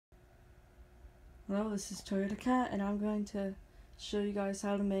Hello, this is Toyota Cat, and I'm going to show you guys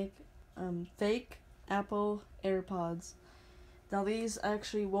how to make fake Apple AirPods. Now these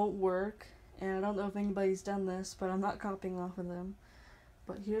actually won't work, and I don't know if anybody's done this, but I'm not copying off of them.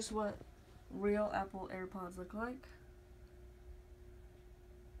 But here's what real Apple AirPods look like.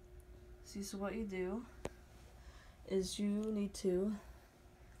 See, so what you do is you need to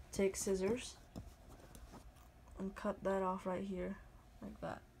take scissors and cut that off right here, like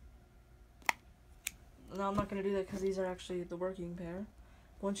that. No, I'm not going to do that because these are actually the working pair.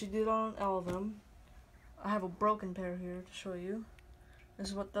 Once you do that on all of them, I have a broken pair here to show you. This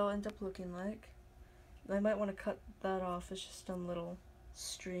is what they'll end up looking like. I might want to cut that off. It's just a little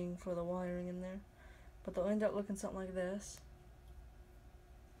string for the wiring in there. But they'll end up looking something like this.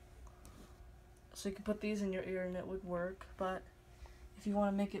 So you can put these in your ear and it would work. But if you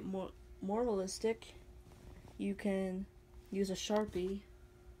want to make it more realistic, you can use a Sharpie,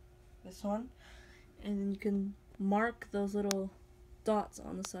 this one, and then you can mark those little dots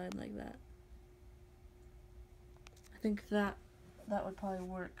on the side like that. I think that would probably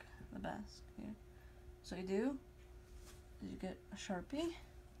work the best here. So what you do is you get a Sharpie.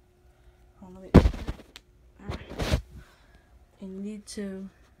 Hold on, alright. And you need to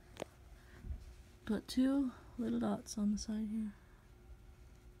put two little dots on the side here.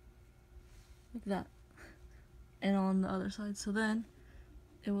 Like that. And on the other side. So then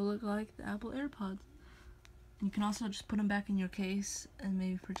it will look like the Apple AirPods. You can also just put them back in your case and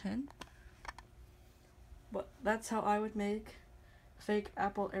maybe pretend. But that's how I would make fake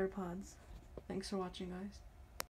Apple AirPods. Thanks for watching, guys.